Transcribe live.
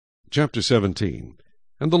Chapter 17.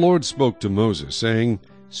 And the Lord spoke to Moses, saying,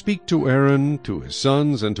 Speak to Aaron, to his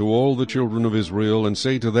sons, and to all the children of Israel, and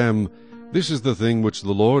say to them, This is the thing which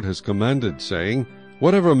the Lord has commanded, saying,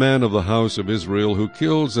 Whatever man of the house of Israel who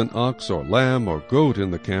kills an ox or lamb or goat in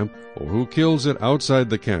the camp, or who kills it outside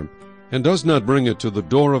the camp, and does not bring it to the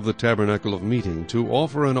door of the tabernacle of meeting, to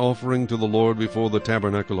offer an offering to the Lord before the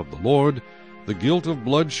tabernacle of the Lord, the guilt of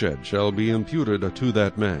bloodshed shall be imputed to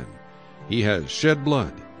that man. He has shed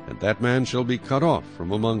blood, and that man shall be cut off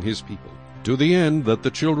from among his people, to the end that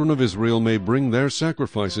the children of Israel may bring their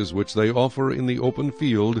sacrifices which they offer in the open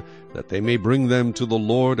field, that they may bring them to the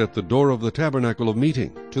Lord at the door of the tabernacle of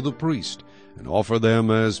meeting, to the priest, and offer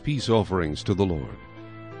them as peace offerings to the Lord.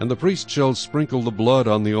 And the priest shall sprinkle the blood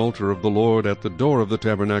on the altar of the Lord at the door of the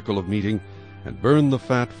tabernacle of meeting, and burn the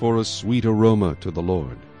fat for a sweet aroma to the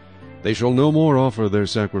Lord. They shall no more offer their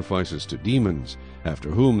sacrifices to demons, after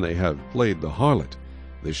whom they have played the harlot.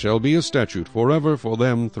 This shall be a statute forever for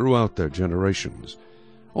them throughout their generations.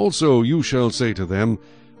 Also you shall say to them,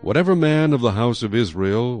 Whatever man of the house of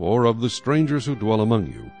Israel, or of the strangers who dwell among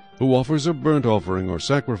you, who offers a burnt offering or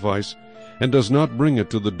sacrifice, and does not bring it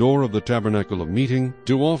to the door of the tabernacle of meeting,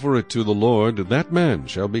 to offer it to the Lord, that man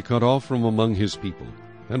shall be cut off from among his people.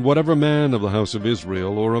 And whatever man of the house of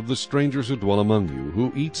Israel, or of the strangers who dwell among you,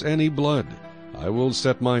 who eats any blood, I will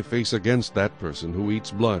set my face against that person who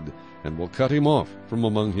eats blood, and will cut him off from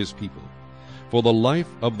among his people. For the life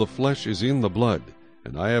of the flesh is in the blood,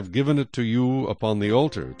 and I have given it to you upon the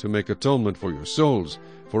altar to make atonement for your souls,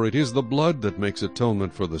 for it is the blood that makes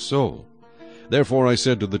atonement for the soul. Therefore I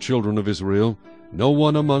said to the children of Israel, No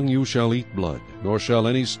one among you shall eat blood, nor shall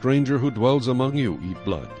any stranger who dwells among you eat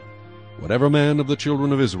blood. Whatever man of the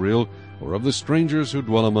children of Israel, or of the strangers who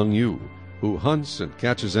dwell among you, who hunts and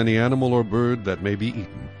catches any animal or bird that may be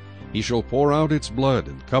eaten, he shall pour out its blood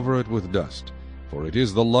and cover it with dust, for it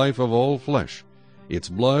is the life of all flesh. Its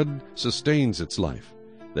blood sustains its life.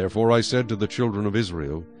 Therefore I said to the children of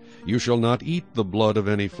Israel, You shall not eat the blood of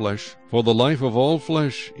any flesh, for the life of all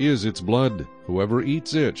flesh is its blood. Whoever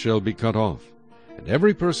eats it shall be cut off. And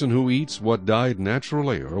every person who eats what died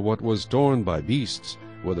naturally, or what was torn by beasts,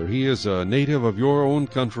 whether he is a native of your own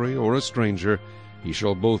country or a stranger, he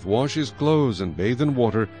shall both wash his clothes and bathe in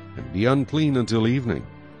water, and be unclean until evening.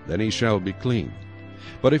 Then he shall be clean.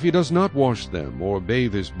 But if he does not wash them or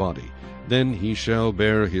bathe his body, then he shall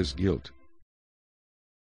bear his guilt.